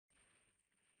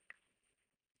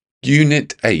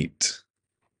Unit 8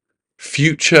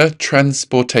 Future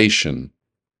Transportation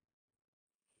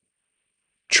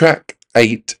Track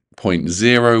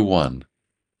 8.01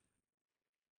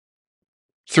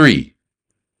 3.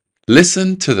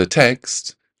 Listen to the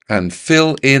text and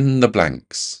fill in the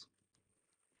blanks.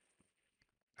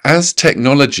 As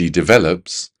technology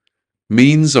develops,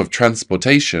 means of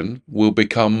transportation will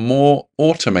become more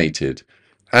automated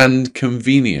and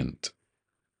convenient.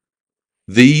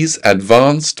 These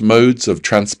advanced modes of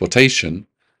transportation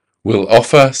will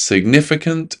offer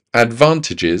significant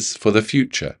advantages for the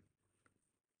future.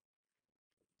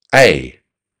 A.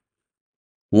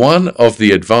 One of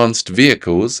the advanced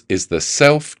vehicles is the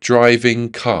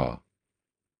self-driving car.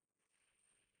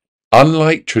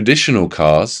 Unlike traditional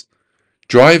cars,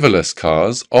 driverless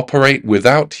cars operate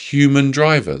without human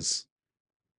drivers.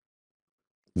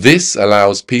 This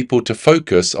allows people to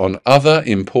focus on other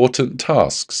important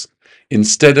tasks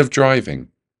instead of driving.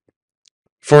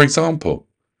 For example,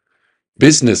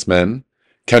 businessmen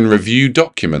can review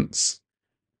documents.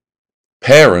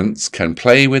 Parents can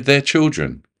play with their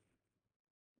children.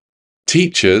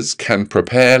 Teachers can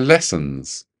prepare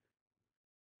lessons.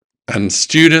 And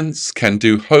students can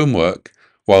do homework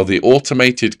while the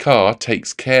automated car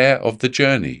takes care of the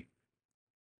journey.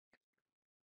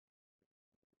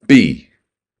 B.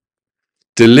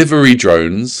 Delivery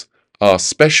drones are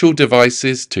special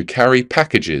devices to carry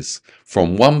packages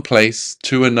from one place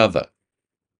to another.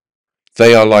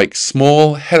 They are like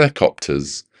small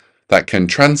helicopters that can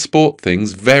transport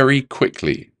things very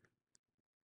quickly.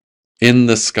 In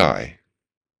the sky.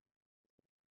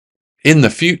 In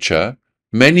the future,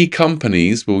 many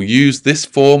companies will use this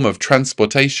form of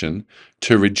transportation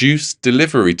to reduce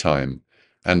delivery time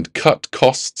and cut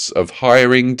costs of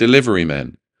hiring delivery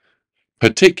men,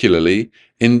 particularly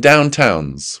in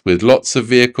downtowns with lots of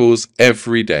vehicles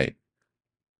every day.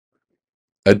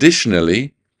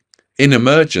 Additionally, in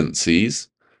emergencies,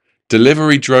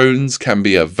 delivery drones can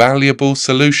be a valuable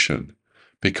solution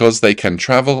because they can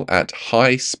travel at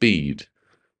high speed.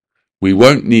 We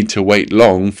won't need to wait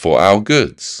long for our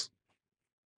goods.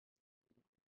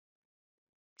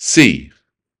 C.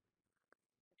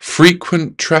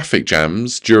 Frequent traffic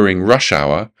jams during rush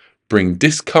hour bring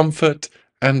discomfort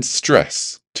and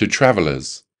stress to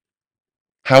travelers.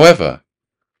 However,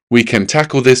 we can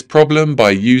tackle this problem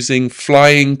by using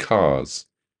flying cars.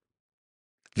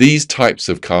 These types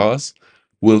of cars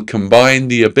will combine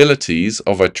the abilities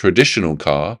of a traditional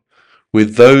car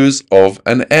with those of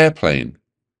an airplane,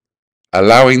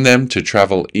 allowing them to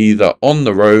travel either on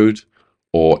the road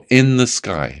or in the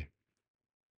sky.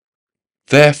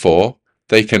 Therefore,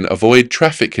 they can avoid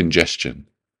traffic congestion,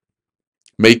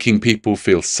 making people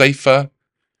feel safer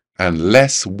and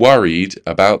less worried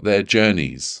about their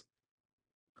journeys.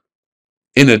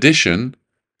 In addition,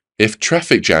 if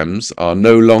traffic jams are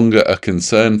no longer a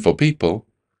concern for people,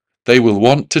 they will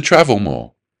want to travel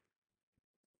more.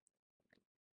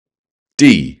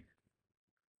 D.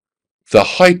 The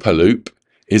Hyperloop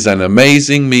is an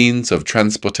amazing means of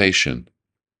transportation.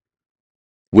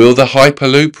 Will the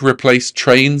Hyperloop replace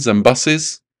trains and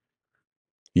buses?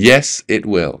 Yes, it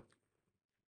will.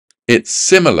 It's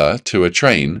similar to a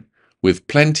train with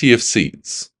plenty of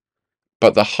seats,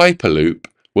 but the Hyperloop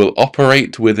will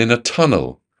operate within a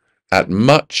tunnel at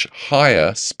much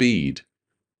higher speed.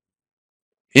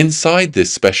 Inside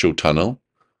this special tunnel,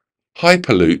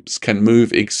 Hyperloops can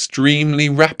move extremely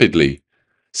rapidly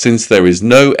since there is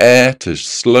no air to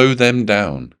slow them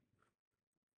down.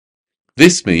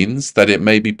 This means that it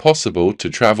may be possible to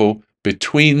travel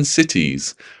between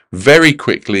cities very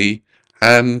quickly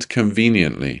and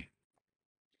conveniently.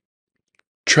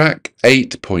 Track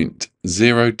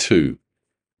 8.02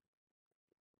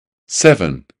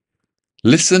 7.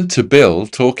 Listen to Bill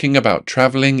talking about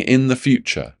travelling in the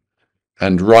future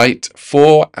and write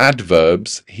 4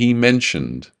 adverbs he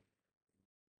mentioned.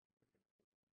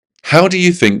 How do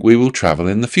you think we will travel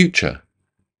in the future?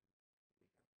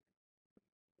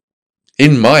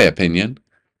 In my opinion,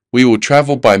 we will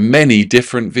travel by many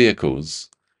different vehicles,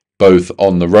 both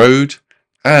on the road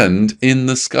and in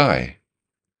the sky.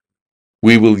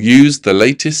 We will use the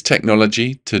latest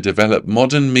technology to develop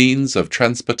modern means of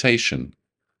transportation.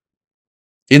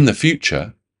 In the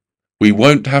future, we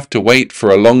won't have to wait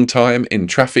for a long time in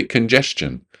traffic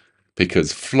congestion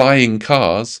because flying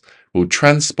cars will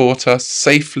transport us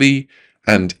safely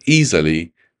and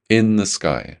easily in the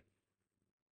sky.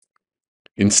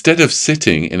 Instead of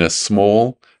sitting in a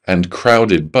small and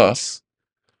crowded bus,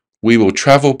 we will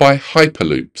travel by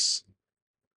hyperloops.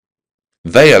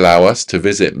 They allow us to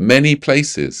visit many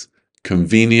places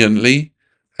conveniently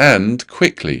and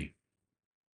quickly.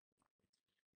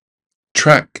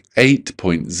 Track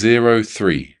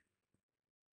 8.03.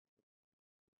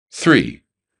 3.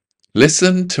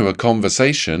 Listen to a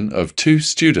conversation of two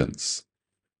students.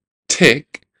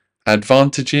 Tick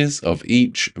advantages of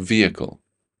each vehicle.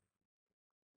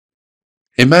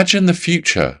 Imagine the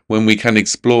future when we can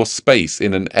explore space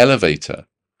in an elevator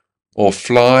or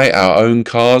fly our own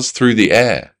cars through the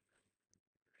air.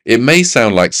 It may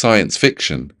sound like science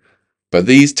fiction, but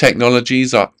these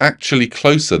technologies are actually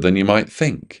closer than you might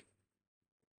think.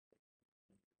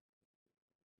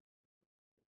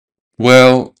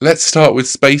 Well, let's start with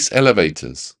space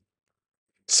elevators.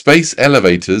 Space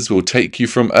elevators will take you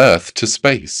from Earth to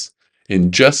space in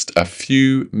just a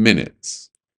few minutes.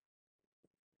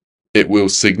 It will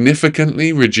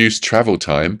significantly reduce travel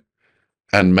time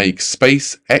and make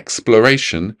space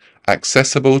exploration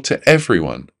accessible to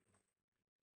everyone.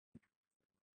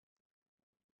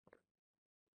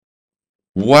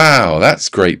 Wow, that's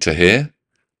great to hear.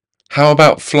 How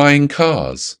about flying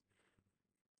cars?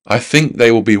 I think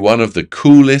they will be one of the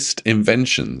coolest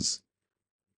inventions.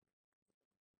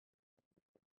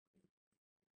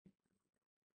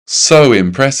 So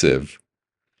impressive.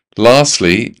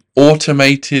 Lastly,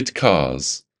 automated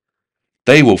cars.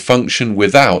 They will function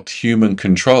without human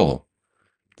control.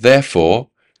 Therefore,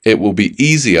 it will be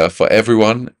easier for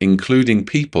everyone, including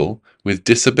people with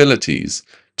disabilities,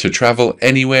 to travel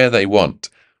anywhere they want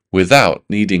without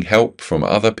needing help from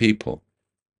other people.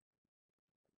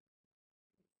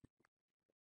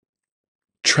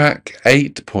 Track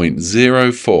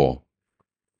 8.04.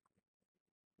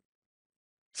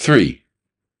 3.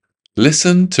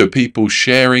 Listen to people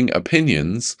sharing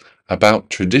opinions about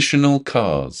traditional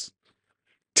cars.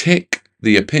 Tick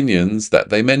the opinions that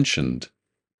they mentioned.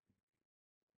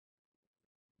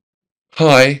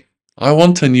 Hi, I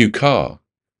want a new car.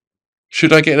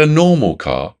 Should I get a normal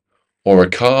car or a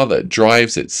car that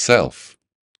drives itself?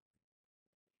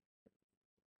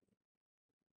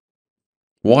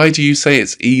 Why do you say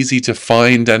it's easy to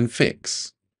find and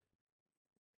fix?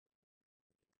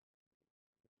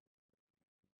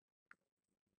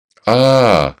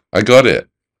 Ah, I got it.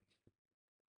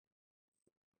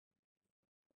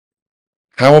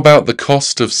 How about the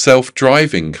cost of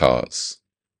self-driving cars?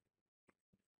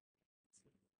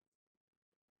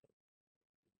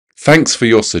 Thanks for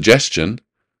your suggestion.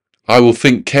 I will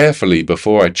think carefully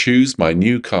before I choose my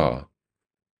new car.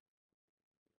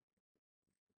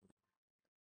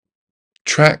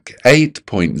 Track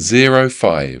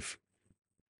 8.05.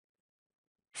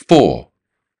 4.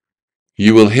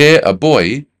 You will hear a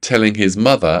boy telling his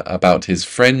mother about his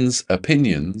friend's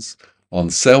opinions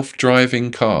on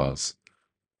self-driving cars.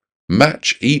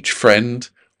 Match each friend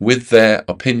with their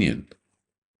opinion.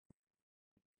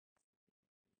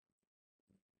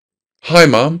 Hi,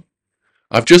 Mum.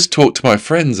 I've just talked to my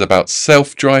friends about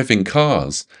self-driving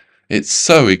cars. It's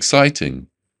so exciting.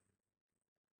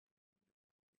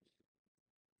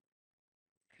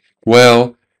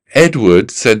 Well,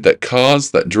 Edward said that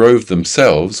cars that drove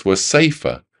themselves were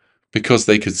safer because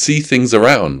they could see things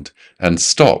around and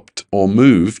stopped or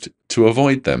moved to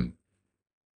avoid them.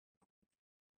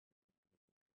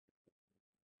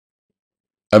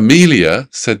 Amelia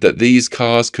said that these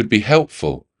cars could be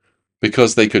helpful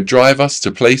because they could drive us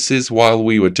to places while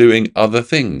we were doing other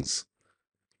things.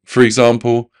 For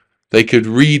example, they could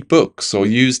read books or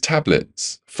use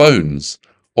tablets, phones,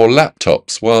 or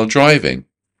laptops while driving.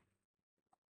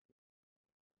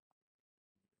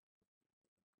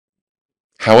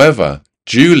 However,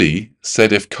 Julie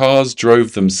said if cars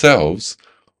drove themselves,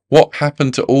 what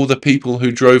happened to all the people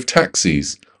who drove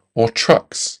taxis or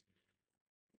trucks?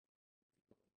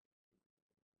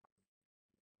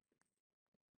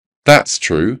 That's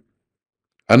true.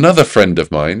 Another friend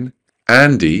of mine,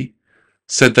 Andy,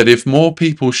 said that if more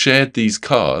people shared these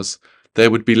cars, there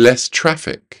would be less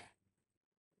traffic.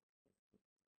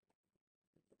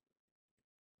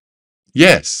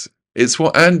 Yes, it's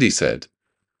what Andy said.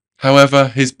 However,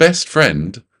 his best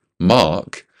friend,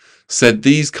 Mark, said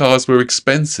these cars were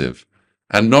expensive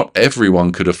and not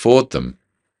everyone could afford them.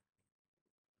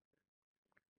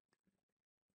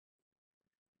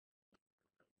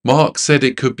 Mark said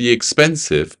it could be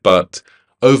expensive, but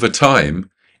over time,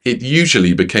 it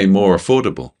usually became more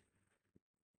affordable.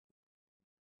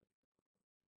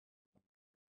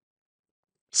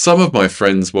 Some of my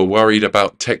friends were worried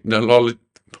about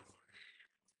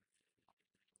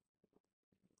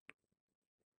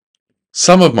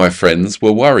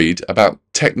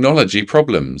technology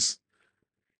problems.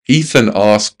 Ethan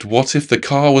asked what if the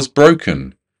car was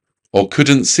broken or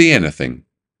couldn't see anything.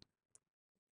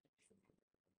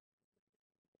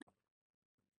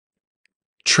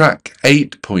 Track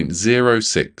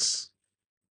 8.06.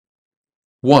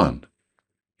 1.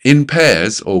 In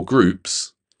pairs or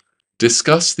groups,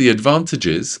 discuss the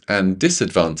advantages and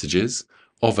disadvantages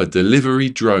of a delivery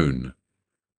drone.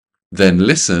 Then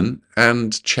listen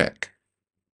and check.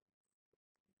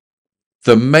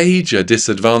 The major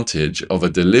disadvantage of a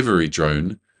delivery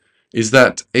drone is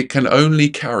that it can only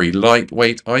carry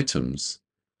lightweight items,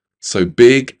 so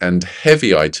big and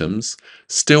heavy items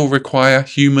still require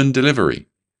human delivery.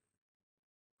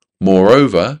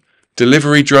 Moreover,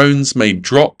 delivery drones may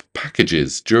drop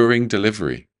packages during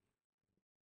delivery.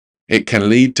 It can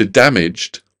lead to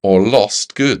damaged or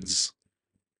lost goods.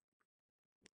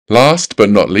 Last but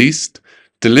not least,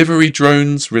 delivery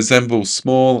drones resemble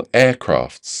small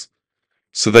aircrafts,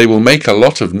 so they will make a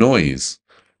lot of noise,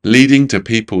 leading to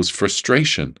people's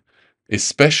frustration,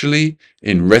 especially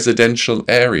in residential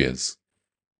areas.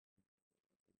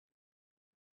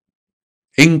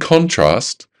 In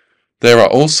contrast, there are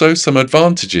also some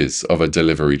advantages of a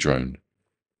delivery drone.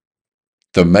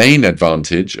 The main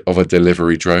advantage of a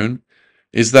delivery drone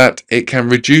is that it can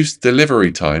reduce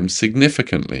delivery time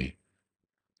significantly.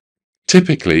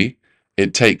 Typically,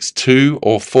 it takes 2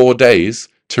 or 4 days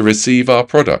to receive our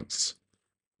products.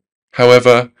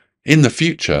 However, in the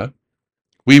future,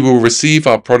 we will receive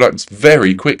our products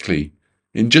very quickly,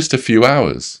 in just a few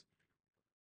hours.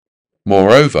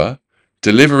 Moreover,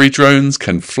 delivery drones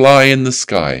can fly in the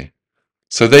sky,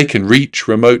 so they can reach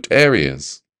remote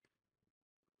areas.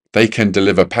 They can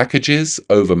deliver packages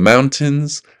over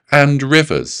mountains and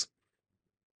rivers.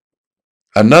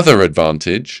 Another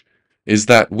advantage is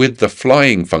that with the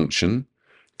flying function,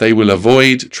 they will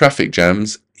avoid traffic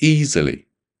jams easily.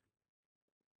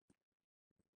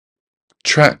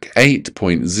 Track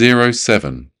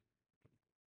 8.07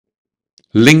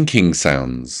 Linking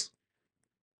sounds.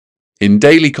 In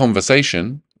daily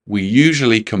conversation, we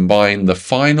usually combine the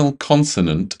final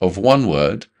consonant of one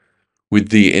word with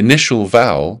the initial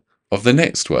vowel of the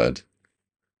next word.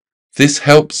 This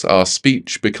helps our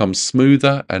speech become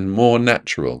smoother and more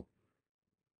natural.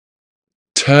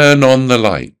 Turn on the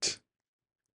light.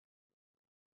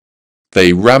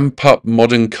 They ramp up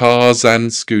modern cars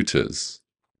and scooters.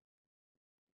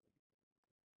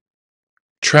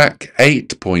 Track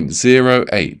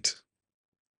 8.08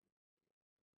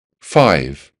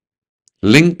 5.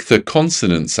 Link the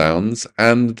consonant sounds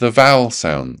and the vowel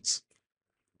sounds.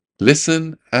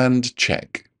 Listen and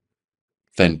check.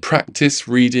 Then practice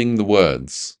reading the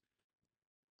words.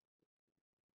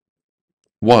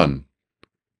 1.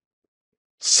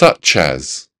 Such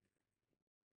as.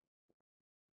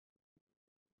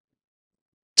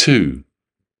 2.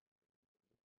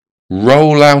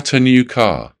 Roll out a new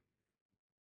car.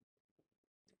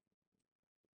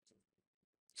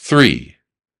 3.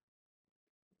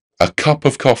 A cup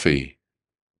of coffee.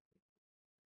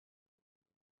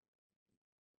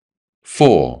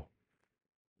 4.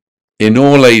 In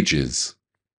all ages.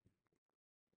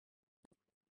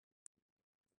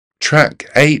 Track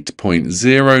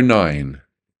 8.09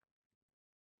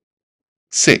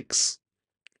 6.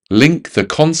 Link the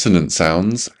consonant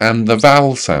sounds and the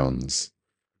vowel sounds.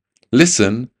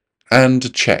 Listen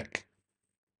and check.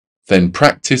 Then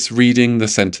practice reading the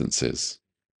sentences.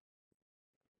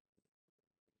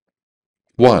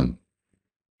 1.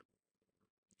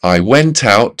 I went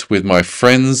out with my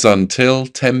friends until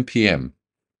 10 p.m.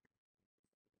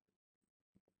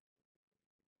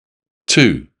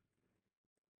 2.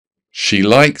 She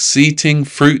likes eating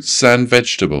fruits and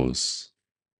vegetables.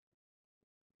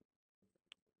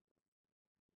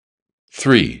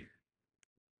 3.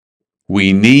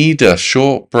 We need a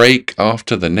short break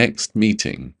after the next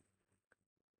meeting.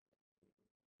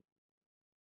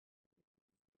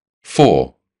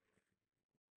 4.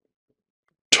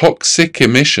 Toxic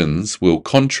emissions will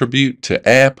contribute to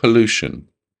air pollution.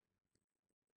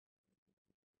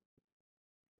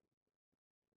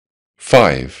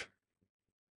 5.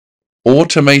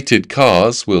 Automated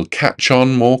cars will catch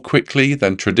on more quickly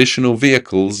than traditional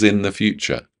vehicles in the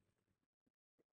future.